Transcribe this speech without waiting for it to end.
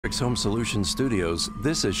Home Solutions Studios,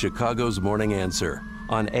 this is Chicago's Morning Answer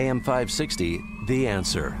on AM 560, The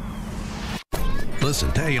Answer.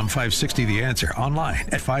 Listen to AM 560 The Answer online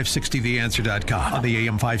at 560theanswer.com, on the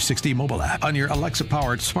AM 560 mobile app, on your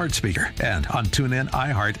Alexa-powered smart speaker, and on TuneIn,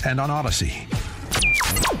 iHeart, and on Odyssey.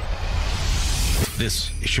 This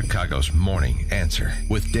is Chicago's Morning Answer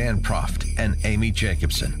with Dan Proft and Amy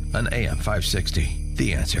Jacobson on AM 560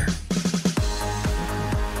 The Answer.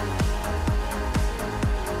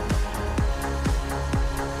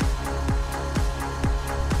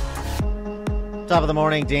 Top of the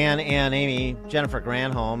morning, Dan and Amy. Jennifer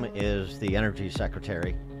Granholm is the energy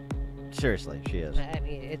secretary. Seriously, she is. I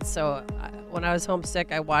mean, it's so. When I was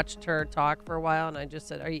homesick, I watched her talk for a while, and I just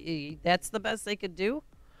said, that's the best they could do?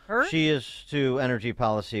 Her? She is to energy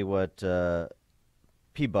policy what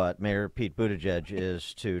PBUT, Mayor Pete Buttigieg,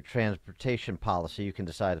 is to transportation policy. You can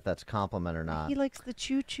decide if that's a compliment or not. He likes the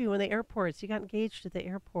choo-choo in the airports. He got engaged at the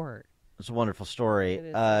airport. It's a wonderful story.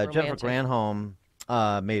 Jennifer Granholm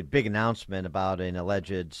made a big announcement about an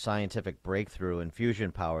alleged scientific breakthrough in fusion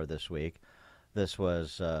power this week. This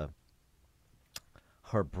was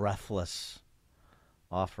her breathless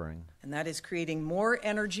offering. And that is creating more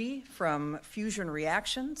energy from fusion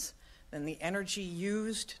reactions than the energy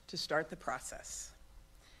used to start the process.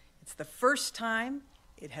 It's the first time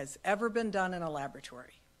it has ever been done in a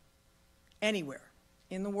laboratory, anywhere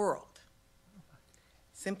in the world.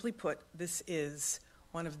 Simply put, this is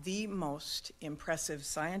one of the most impressive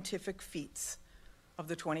scientific feats of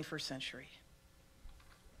the 21st century.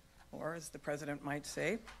 Or, as the president might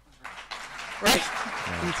say, right.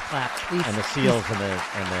 Yeah. Please clap, please. And the seals and the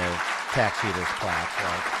tax eaters clap,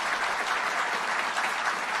 right?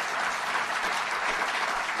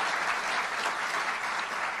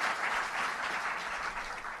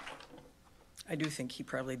 I do think he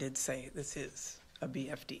probably did say this is a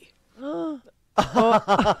BFD. Oh,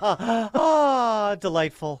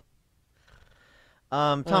 delightful.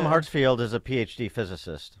 Tom Hartsfield is a PhD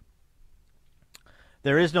physicist.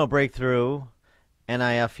 There is no breakthrough.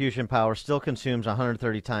 NIF fusion power still consumes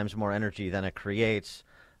 130 times more energy than it creates,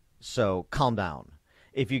 so calm down.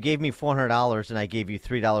 If you gave me $400 and I gave you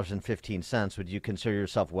 $3.15, would you consider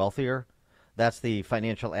yourself wealthier? That's the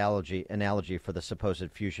financial analogy for the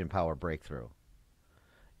supposed fusion power breakthrough.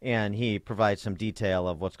 And he provides some detail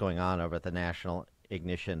of what's going on over at the National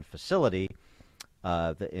Ignition Facility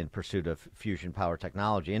in pursuit of fusion power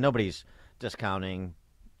technology. And nobody's discounting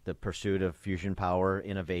the pursuit of fusion power,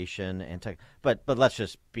 innovation, and tech. But let's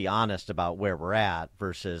just be honest about where we're at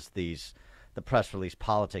versus the press release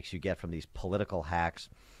politics you get from these political hacks.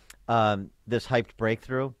 This hyped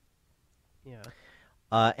breakthrough. Yeah.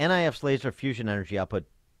 NIF's laser fusion energy output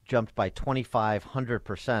jumped by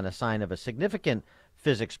 2,500%, a sign of a significant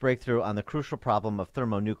physics breakthrough on the crucial problem of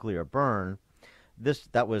thermonuclear burn.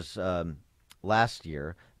 That was last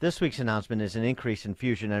year. This week's announcement is an increase in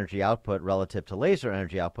fusion energy output relative to laser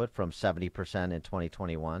energy output from 70% in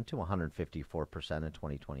 2021 to 154% in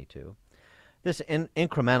 2022. This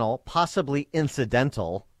incremental, possibly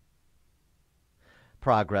incidental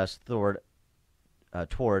progress toward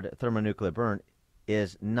thermonuclear burn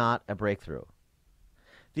is not a breakthrough.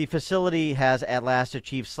 The facility has at last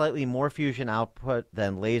achieved slightly more fusion output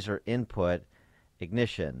than laser input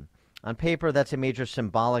ignition. On paper, that's a major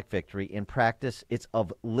symbolic victory. In practice, it's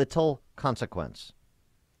of little consequence.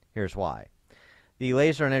 Here's why. The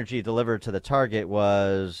laser energy delivered to the target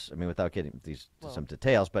was, without getting some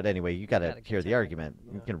details, but anyway, you got to hear the argument.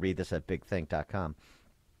 Yeah. You can read this at bigthink.com.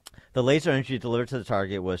 The laser energy delivered to the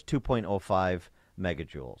target was 2.05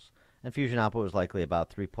 megajoules, and fusion output was likely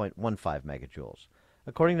about 3.15 megajoules.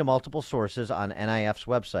 According to multiple sources on NIF's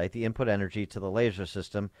website, the input energy to the laser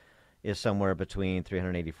system is somewhere between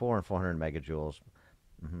 384 and 400 megajoules.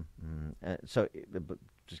 So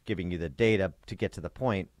just giving you the data to get to the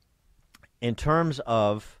point. In terms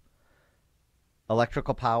of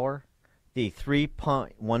electrical power, the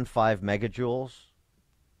 3.15 megajoules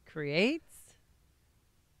creates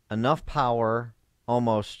enough power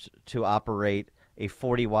almost to operate a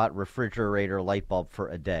 40-watt refrigerator light bulb for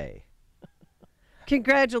a day.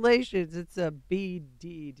 Congratulations. It's a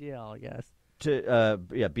BDDL, yes.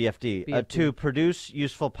 BFD. To produce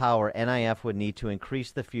useful power, NIF would need to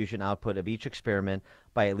increase the fusion output of each experiment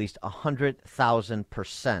by at least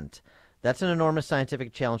 100,000%. That's an enormous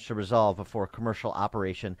scientific challenge to resolve before commercial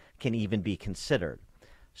operation can even be considered.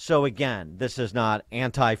 So again, this is not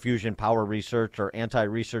anti-fusion power research or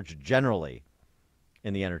anti-research generally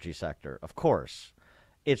in the energy sector, of course.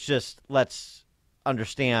 It's just let's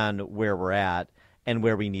understand where we're at and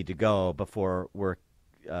where we need to go before we're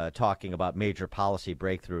talking about major policy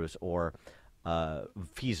breakthroughs or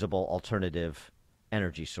feasible alternative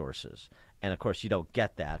energy sources. And of course, you don't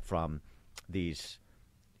get that from these,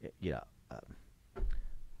 you know,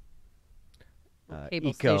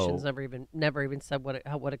 Cable stations never even said what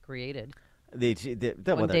it created.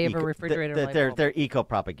 One day of a refrigerator light bulb. They're eco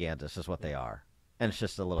propagandists, is what they are, and it's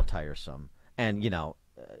just a little tiresome. And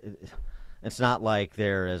it's not like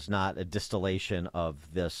there is not a distillation of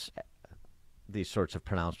these sorts of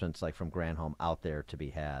pronouncements like from Granholm out there to be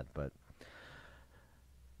had, but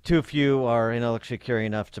too few are intellectually curious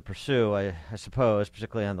enough to pursue, I suppose,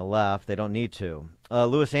 particularly on the left. They don't need to.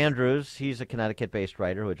 Lewis Andrews, he's a Connecticut-based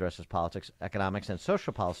writer who addresses politics, economics, and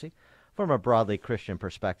social policy from a broadly Christian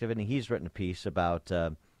perspective, and he's written a piece about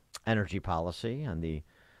energy policy and the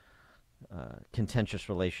contentious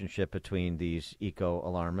relationship between these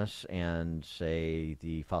eco-alarmists and, say,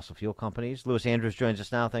 the fossil fuel companies. Lewis Andrews joins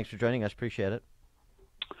us now. Thanks for joining us. Appreciate it.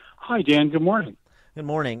 Hi, Dan. Good morning. Good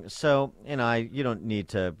morning. So, you don't need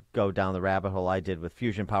to go down the rabbit hole I did with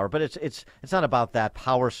fusion power, but it's not about that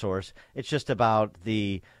power source. It's just about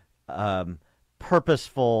the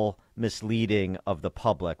purposeful misleading of the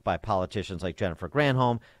public by politicians like Jennifer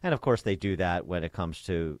Granholm, and of course they do that when it comes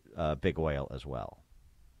to big oil as well.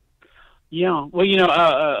 Yeah, well,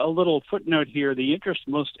 a little footnote here. The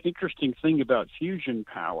most interesting thing about fusion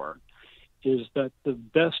power is that the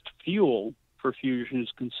best fuel for fusion is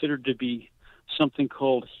considered to be something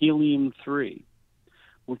called helium-3,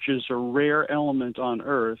 which is a rare element on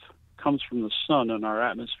Earth, comes from the sun, and our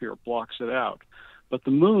atmosphere blocks it out. But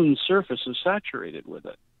the moon's surface is saturated with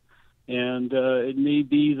it. And it may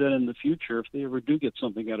be that in the future, if they ever do get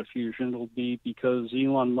something out of fusion, it'll be because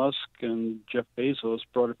Elon Musk and Jeff Bezos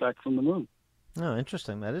brought it back from the moon. Oh,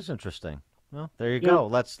 interesting. That is interesting. Well, there you go.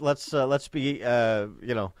 Let's be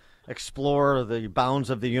explore the bounds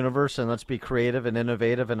of the universe, and let's be creative and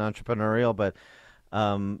innovative and entrepreneurial.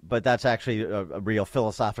 But that's actually a real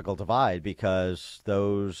philosophical divide, because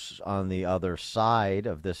those on the other side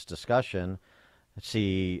of this discussion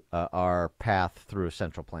see our path through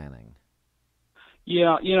central planning.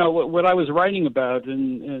 Yeah, what I was writing about,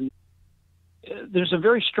 and there's a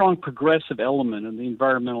very strong progressive element in the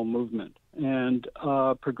environmental movement, and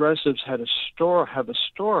progressives have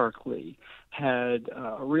historically had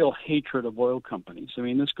a real hatred of oil companies. I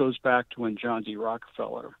mean, this goes back to when John D.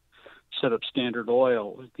 Rockefeller set up Standard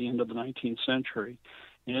Oil at the end of the 19th century.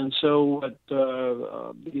 And so what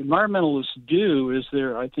the environmentalists do is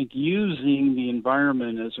they're, I think, using the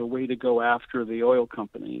environment as a way to go after the oil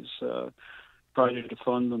companies, try to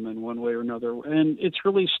defund them in one way or another. And it's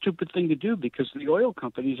really a stupid thing to do, because the oil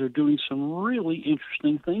companies are doing some really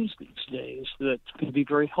interesting things these days that can be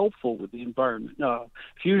very helpful with the environment.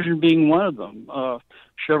 Fusion being one of them.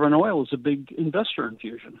 Chevron Oil is a big investor in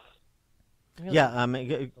fusion. Really?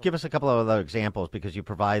 Yeah, give us a couple of other examples, because you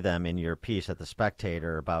provide them in your piece at The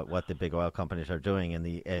Spectator about what the big oil companies are doing in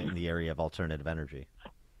the area of alternative energy.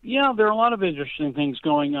 Yeah, there are a lot of interesting things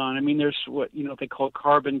going on. I mean, there's what they call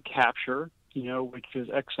carbon capture, which is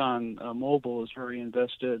Exxon Mobil is very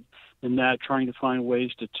invested in that, trying to find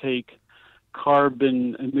ways to take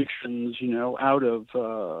carbon emissions, out of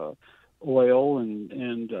oil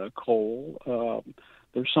and coal.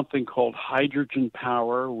 There's something called hydrogen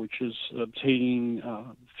power, which is obtaining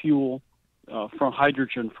fuel from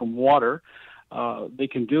hydrogen from water. They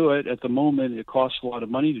can do it. At the moment, it costs a lot of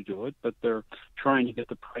money to do it, but they're trying to get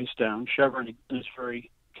the price down. Chevron is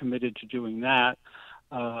very committed to doing that.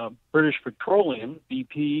 British Petroleum,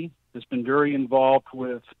 BP, has been very involved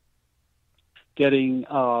with getting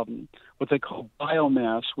what they call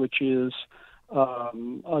biomass, which is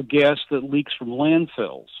a gas that leaks from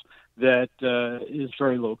landfills that is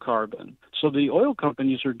very low carbon. So the oil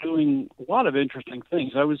companies are doing a lot of interesting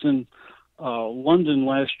things. I was in London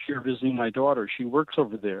last year visiting my daughter. She works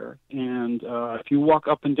over there. And if you walk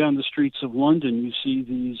up and down the streets of London, you see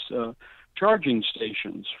these charging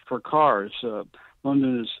stations for cars.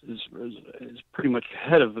 London is pretty much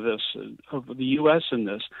ahead of this, of the U.S. in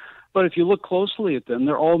this. But if you look closely at them,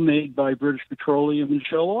 they're all made by British Petroleum and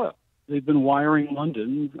Shell Oil. They've been wiring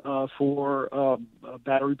London for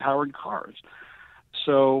battery-powered cars.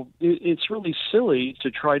 So it's really silly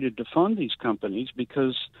to try to defund these companies,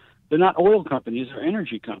 because they're not oil companies, they're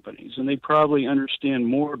energy companies, and they probably understand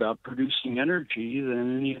more about producing energy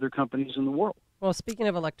than any other companies in the world. Well, speaking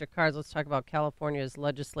of electric cars, let's talk about California's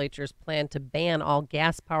legislature's plan to ban all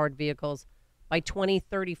gas-powered vehicles by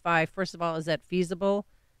 2035. First of all, is that feasible?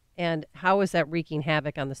 And how is that wreaking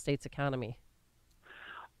havoc on the state's economy?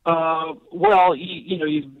 Well,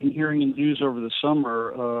 you've been hearing in the news over the summer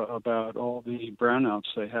about all the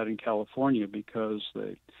brownouts they had in California because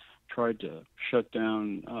they tried to shut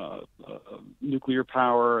down nuclear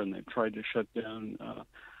power, and they tried to shut down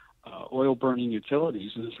oil burning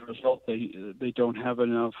utilities, and as a result, they don't have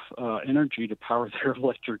enough energy to power their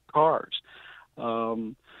electric cars.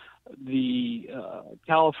 The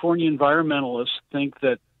California environmentalists think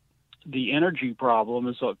that the energy problem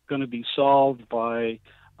is going to be solved by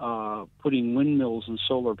putting windmills and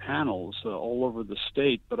solar panels all over the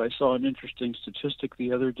state. But I saw an interesting statistic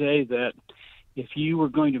the other day that if you were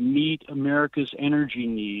going to meet America's energy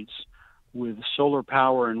needs with solar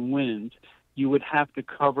power and wind, you would have to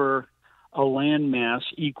cover a landmass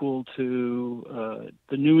equal to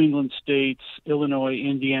the New England states, Illinois,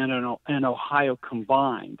 Indiana, and Ohio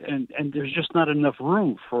combined. And there's just not enough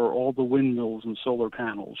room for all the windmills and solar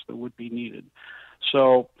panels that would be needed.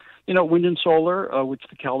 So, wind and solar, which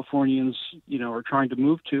the Californians, are trying to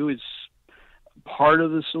move to, is part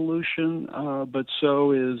of the solution, but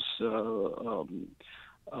so is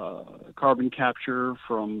carbon capture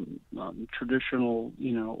from traditional,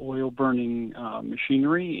 oil-burning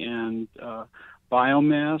machinery, and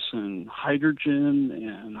biomass and hydrogen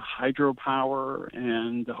and hydropower,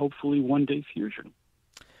 and hopefully one day fusion.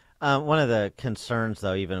 One of the concerns,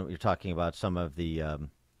 though, even you're talking about some of the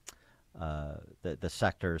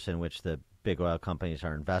sectors in which the big oil companies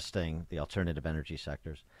are investing, the alternative energy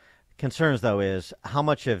sectors. Concerns, though, is how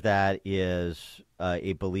much of that is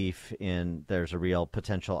a belief in there's a real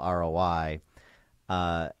potential ROI,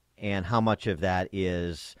 and how much of that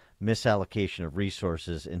is misallocation of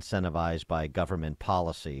resources incentivized by government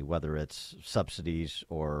policy, whether it's subsidies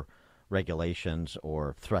or regulations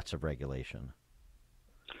or threats of regulation.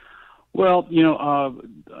 Well,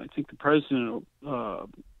 I think the president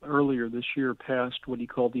earlier this year passed what he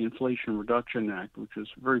called the Inflation Reduction Act, which was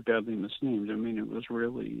very badly misnamed. I mean, it was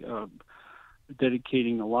really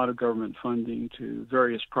dedicating a lot of government funding to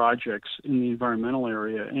various projects in the environmental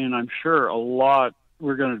area. And I'm sure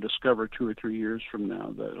we're going to discover 2 or 3 years from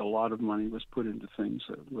now that a lot of money was put into things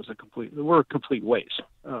that were a complete waste.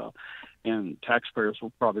 And taxpayers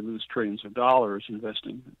will probably lose trillions of dollars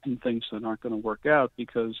investing in things that aren't going to work out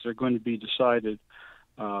because they're going to be decided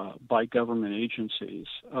by government agencies.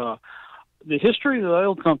 The history of the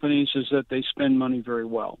oil companies is that they spend money very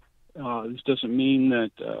well. This doesn't mean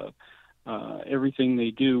that everything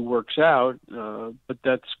they do works out, but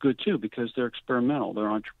that's good too because they're experimental, they're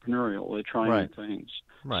entrepreneurial, they try new things.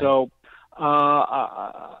 Right. So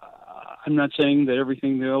I'm not saying that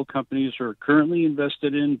everything the oil companies are currently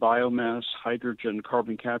invested in, biomass, hydrogen,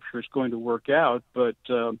 carbon capture, is going to work out, but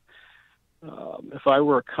if I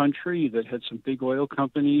were a country that had some big oil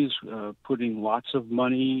companies putting lots of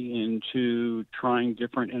money into trying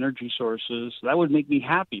different energy sources, that would make me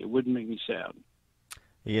happy. It wouldn't make me sad.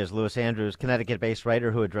 He is Lewis Andrews, Connecticut-based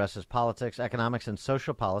writer who addresses politics, economics, and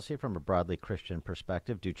social policy from a broadly Christian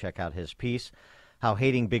perspective. Do check out his piece, How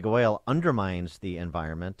Hating Big Oil Undermines the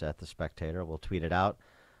Environment, at The Spectator. We'll tweet it out.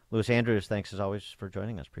 Lewis Andrews, thanks as always for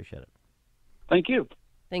joining us. Appreciate it. Thank you.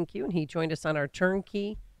 Thank you. And he joined us on our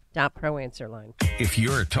turnkey.pro answer line. If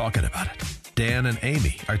you're talking about it, Dan and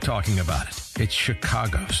Amy are talking about it. It's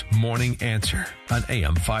Chicago's Morning Answer on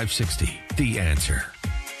AM 560. The Answer.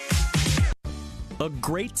 A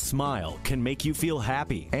great smile can make you feel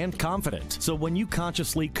happy and confident. So when you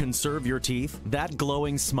consciously conserve your teeth, that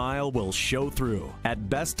glowing smile will show through. At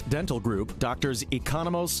Best Dental Group, Doctors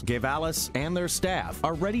Economos, Gavalis, and their staff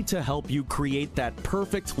are ready to help you create that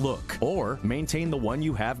perfect look or maintain the one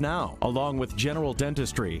you have now. Along with general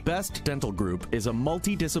dentistry, Best Dental Group is a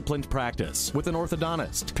multidisciplined practice with an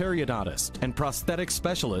orthodontist, periodontist, and prosthetic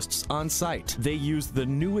specialists on site. They use the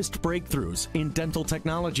newest breakthroughs in dental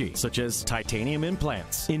technology, such as titanium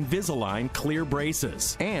implants, Invisalign clear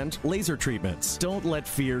braces, and laser treatments. Don't let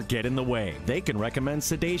fear get in the way. They can recommend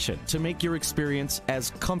sedation to make your experience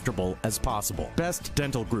as comfortable as possible. Best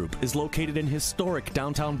Dental Group is located in historic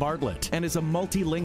downtown Bartlett and is a multilingual